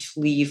wants you to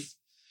live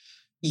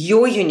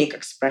your unique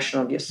expression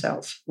of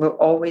yourself, will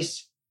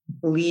always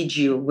lead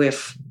you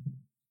with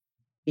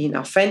being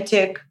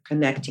authentic,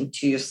 connecting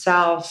to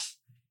yourself,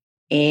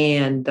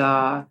 and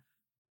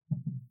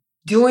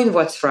doing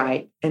what's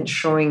right and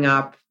showing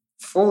up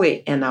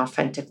fully and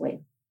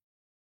authentically.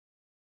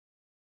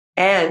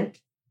 And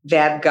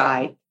that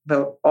guide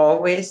will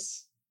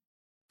always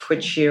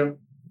put you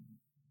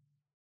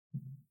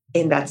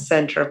in that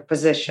center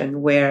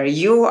position where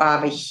you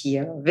are the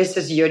hero. This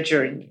is your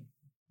journey.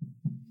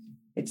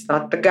 It's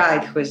not the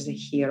guide who is the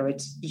hero.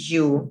 It's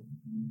you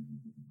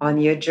on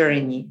your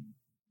journey.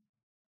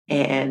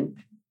 And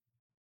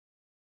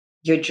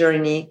your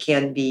journey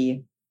can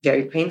be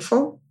very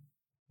painful,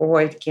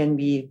 or it can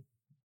be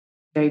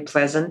very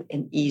pleasant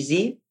and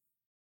easy.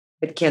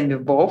 It can be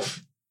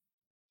both.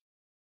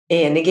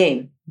 And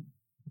again,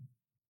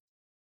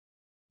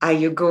 are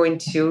you going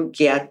to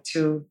get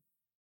to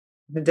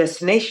the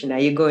destination? Are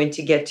you going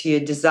to get to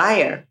your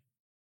desire?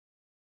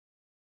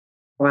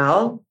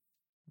 Well,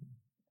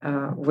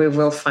 we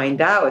will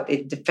find out.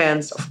 It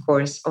depends, of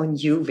course, on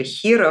you, the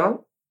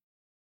hero,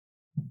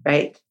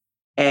 right?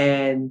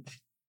 And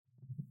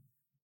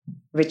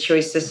the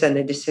choices and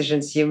the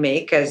decisions you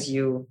make as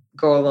you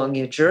go along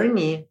your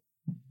journey.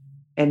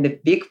 And the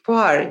big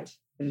part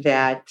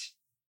that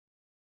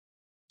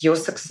your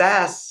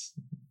success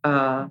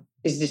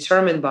is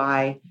determined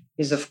by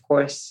is, of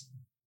course,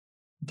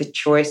 the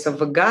choice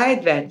of a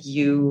guide that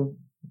you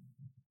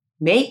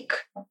make,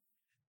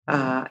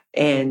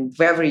 and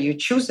whether you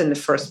choose in the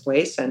first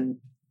place. And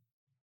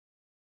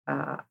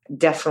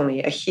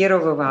definitely a hero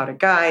without a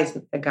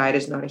guide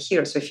is not a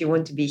hero. So if you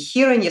want to be a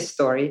hero in your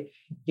story,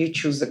 you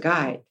choose a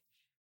guide.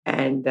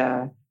 And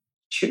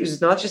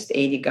choose not just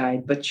any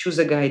guide, but choose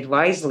a guide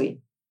wisely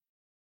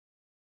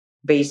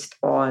based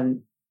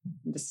on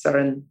the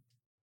certain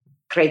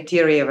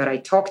criteria that I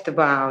talked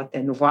about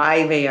and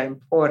why they are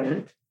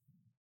important.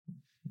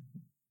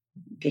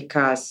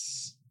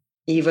 Because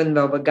even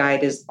though the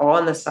guide is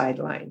on the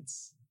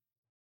sidelines,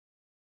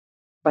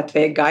 but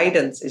their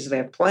guidance is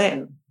their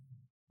plan,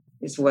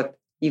 is what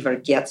either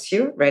gets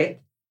you,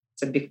 right?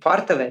 It's a big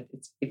part of it.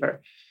 It's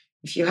either,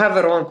 if you have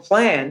a wrong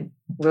plan,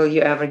 will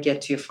you ever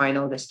get to your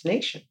final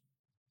destination?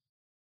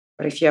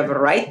 But if you have a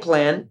right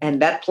plan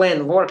and that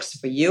plan works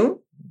for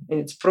you and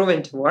it's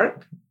proven to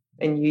work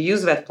and you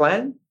use that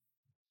plan,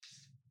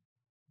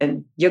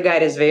 and your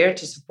guide is there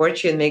to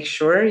support you and make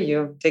sure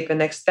you take the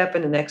next step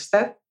and the next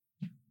step,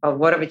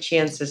 what are the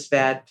chances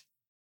that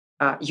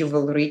you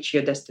will reach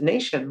your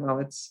destination? Well,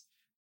 it's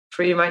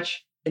pretty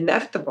much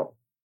inevitable.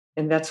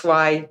 And that's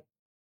why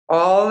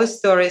all the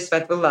stories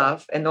that we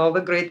love and all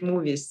the great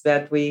movies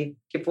that we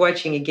keep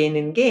watching again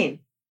and again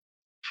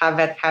have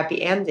that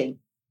happy ending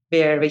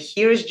where the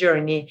hero's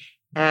journey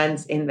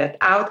ends in that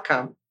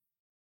outcome,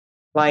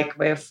 like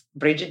with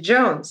Bridget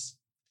Jones,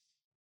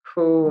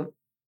 who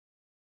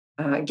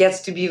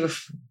gets to be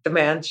with the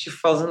man she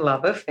falls in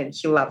love with, and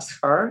he loves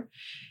her.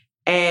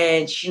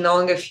 And she no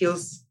longer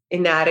feels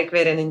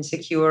inadequate and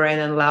insecure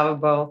and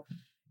unlovable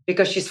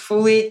because she's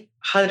fully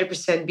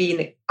 100%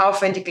 being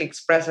authentically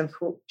expressing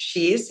who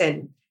she is,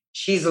 and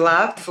she's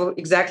loved for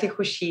exactly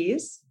who she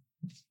is.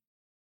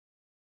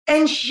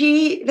 And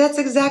that's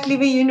exactly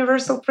the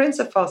universal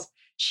principles.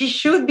 She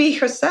should be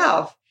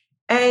herself,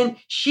 and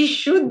she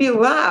should be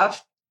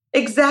loved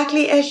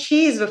exactly as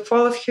she is, with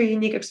all of her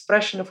unique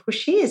expression of who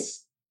she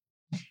is.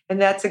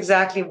 And that's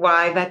exactly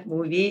why that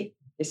movie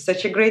is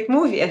such a great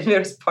movie. And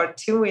there's part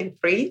 2 and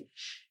 3.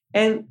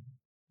 And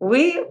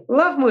we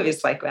love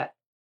movies like that.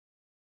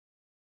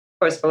 Of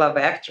course, we love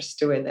actors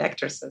too and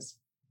actresses.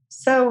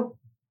 So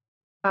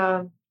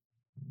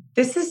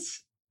this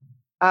is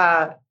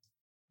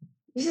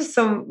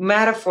some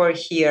metaphor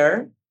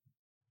here,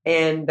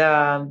 and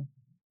an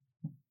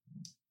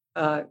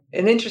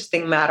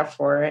interesting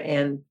metaphor.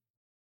 And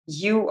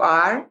you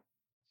are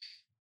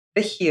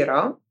the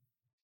hero,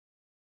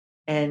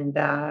 and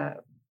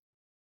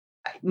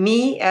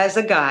me as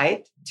a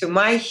guide to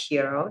my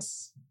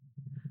heroes.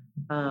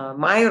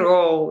 My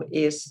role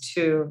is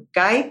to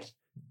guide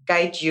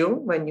you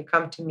when you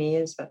come to me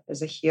as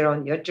a hero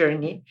on your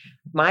journey.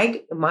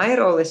 My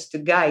role is to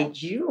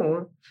guide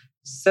you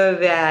so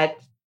that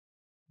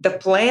the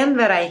plan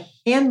that I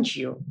hand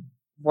you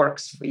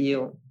works for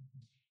you,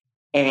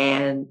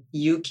 and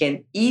you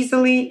can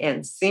easily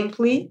and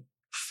simply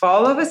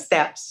follow the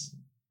steps,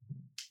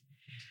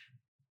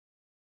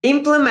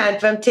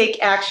 implement them,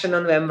 take action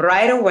on them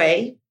right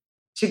away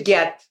to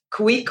get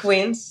quick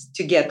wins,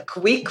 to get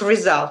quick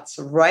results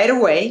right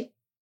away,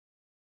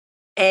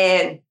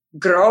 and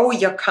grow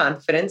your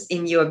confidence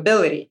in your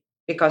ability.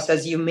 Because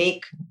as you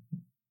make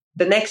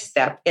the next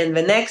step and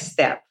the next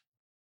step,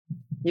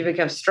 you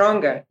become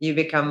stronger, you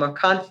become more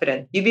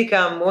confident, you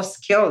become more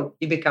skilled,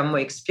 you become more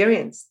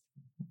experienced,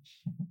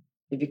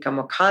 you become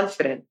more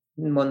confident,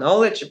 more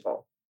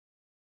knowledgeable.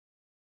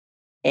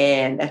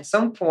 And at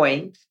some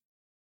point,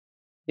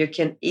 you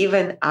can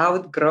even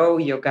outgrow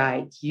your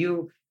guide.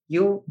 You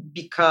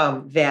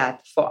become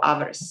that for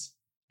others.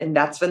 And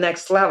that's the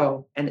next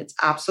level. And it's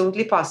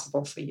absolutely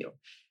possible for you.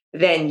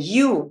 Then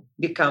you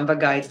become the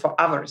guide for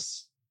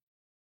others.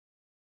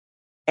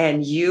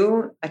 And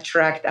you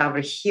attract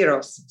other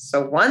heroes.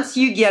 So once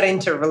you get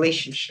into a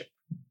relationship,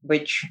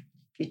 which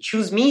you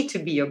choose me to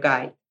be your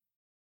guide,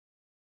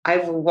 I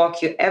will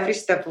walk you every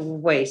step of the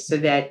way so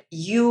that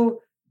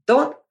you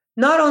don't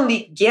not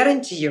only get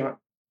into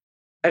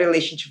a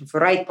relationship with the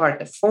right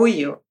partner for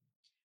you,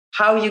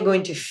 how you're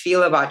going to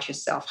feel about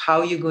yourself,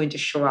 how you're going to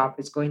show up,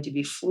 is going to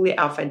be fully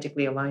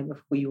authentically aligned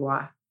with who you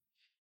are.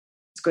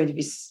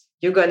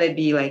 You're going to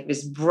be like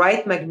this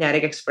bright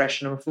magnetic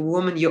expression of the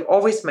woman you're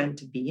always meant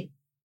to be.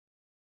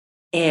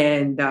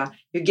 And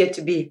you get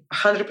to be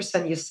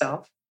 100%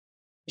 yourself,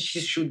 as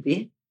you should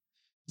be,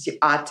 as you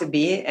ought to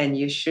be, and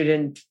you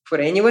shouldn't put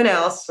anyone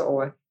else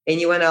or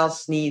anyone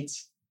else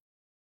needs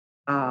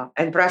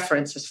and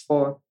preferences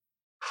for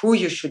who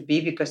you should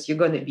be, because you're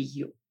going to be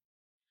you.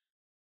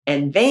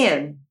 And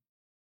then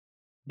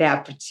the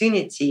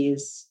opportunity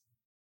is,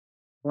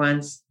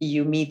 once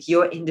you meet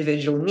your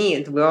individual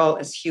need, we all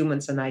as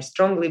humans, and I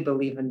strongly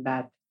believe in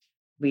that,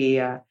 we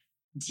are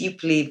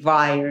deeply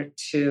wired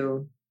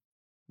to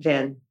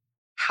then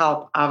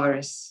help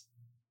others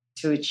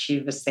to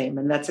achieve the same.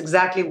 And that's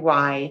exactly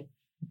why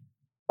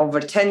over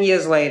 10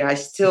 years later, I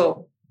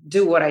still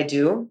do what I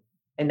do.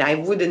 And I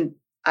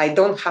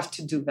don't have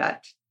to do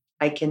that.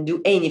 I can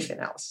do anything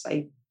else.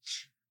 I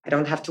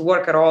don't have to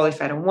work at all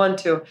if I don't want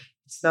to.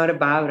 It's not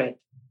about it.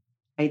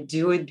 I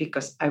do it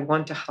because I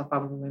want to help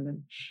other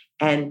women.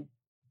 And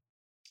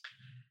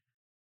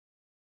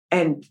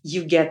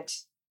you get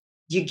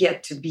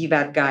to be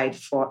that guide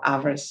for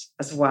others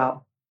as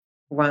well.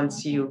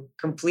 Once you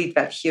complete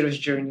that hero's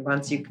journey,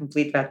 once you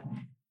complete that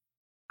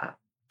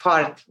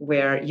part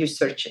where you're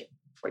searching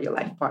for your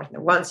life partner,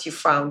 once you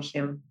found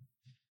him,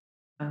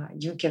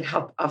 you can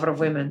help other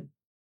women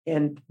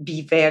and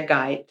be their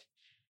guide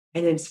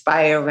and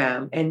inspire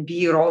them and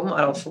be a role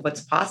model for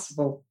what's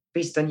possible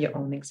based on your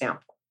own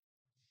example.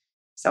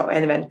 So,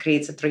 and then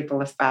creates a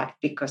triple effect,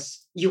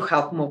 because you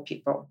help more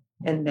people.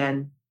 And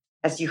then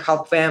as you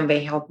help them,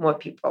 they help more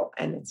people.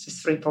 And it's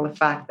a triple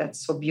effect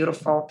that's so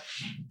beautiful.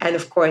 And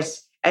of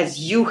course, as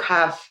you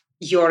have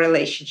your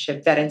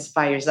relationship that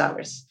inspires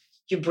others,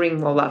 you bring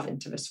more love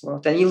into this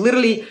world. And you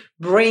literally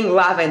bring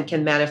love and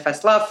can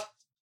manifest love.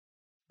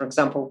 For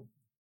example,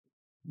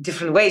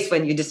 different ways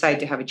when you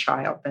decide to have a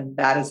child. And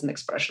that is an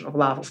expression of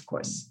love, of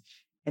course.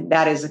 And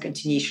that is a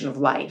continuation of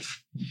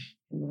life.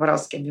 And what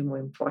else can be more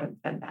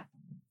important than that?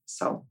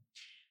 So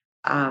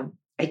I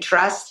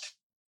trust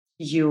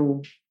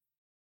you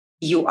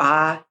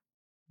are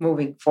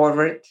moving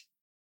forward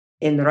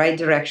in the right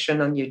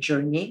direction on your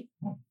journey.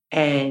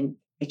 And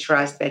I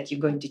trust that you're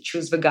going to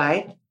choose the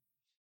guide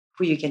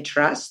who you can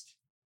trust,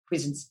 who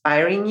is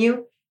inspiring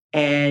you,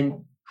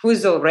 and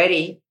who's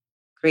already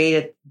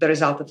created the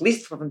result, at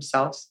least for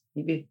themselves,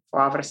 maybe for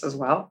others as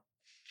well,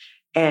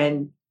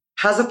 and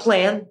has a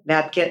plan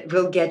that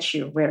will get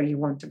you where you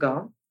want to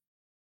go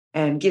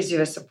and gives you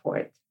a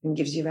support and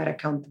gives you that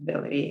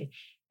accountability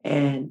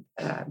and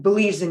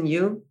believes in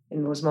you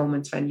in those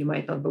moments when you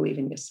might not believe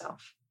in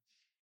yourself.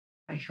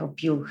 I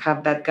hope you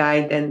have that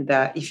guide. And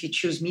if you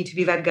choose me to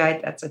be that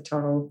guide, that's a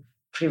total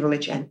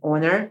privilege and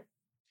honor.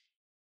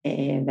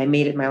 And I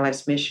made it my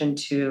life's mission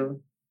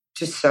to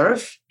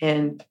serve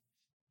and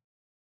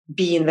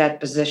be in that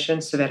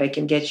position so that I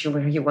can get you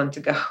where you want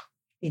to go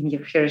in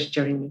your hero's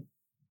journey.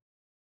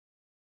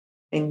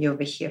 And you're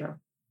the hero.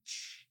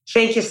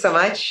 Thank you so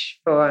much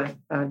for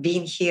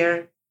being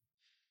here.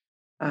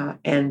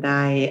 And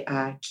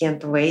I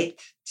can't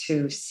wait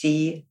to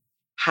see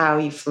how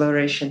you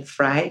flourish and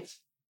thrive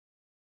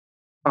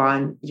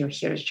on your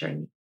hero's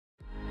journey.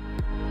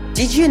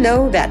 Did you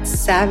know that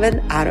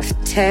 7 out of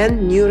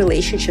 10 new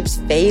relationships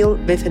fail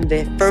within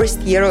the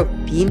first year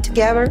of being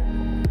together?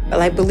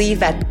 Well, I believe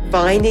that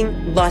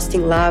finding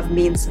lasting love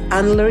means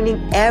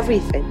unlearning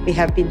everything we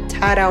have been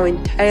taught our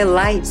entire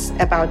lives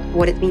about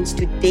what it means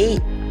to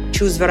date,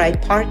 choose the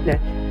right partner,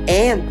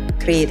 and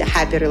create a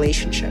happy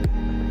relationship.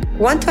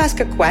 Want to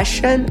ask a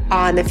question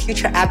on a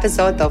future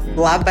episode of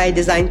Love by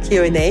Design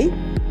Q&A?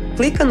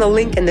 Click on the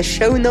link in the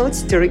show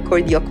notes to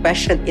record your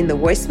question in the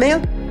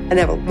voicemail, and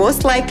I will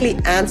most likely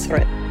answer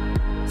it.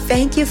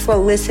 Thank you for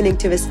listening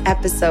to this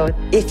episode.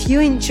 If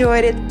you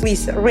enjoyed it,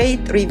 please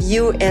rate,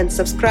 review, and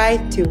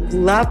subscribe to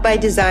Love by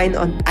Design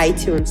on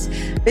iTunes.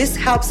 This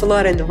helps a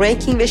lot in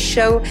ranking this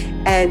show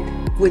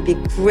and would be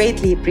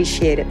greatly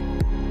appreciated.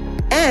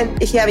 And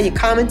if you have any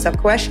comments or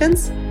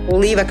questions,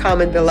 leave a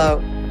comment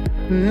below.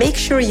 Make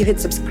sure you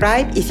hit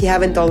subscribe if you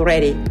haven't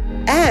already.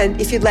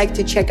 And if you'd like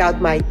to check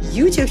out my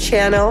YouTube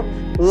channel,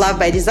 Love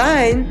by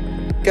Design,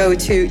 go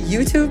to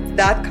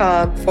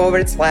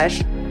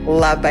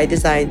youtube.com/Love by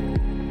Design.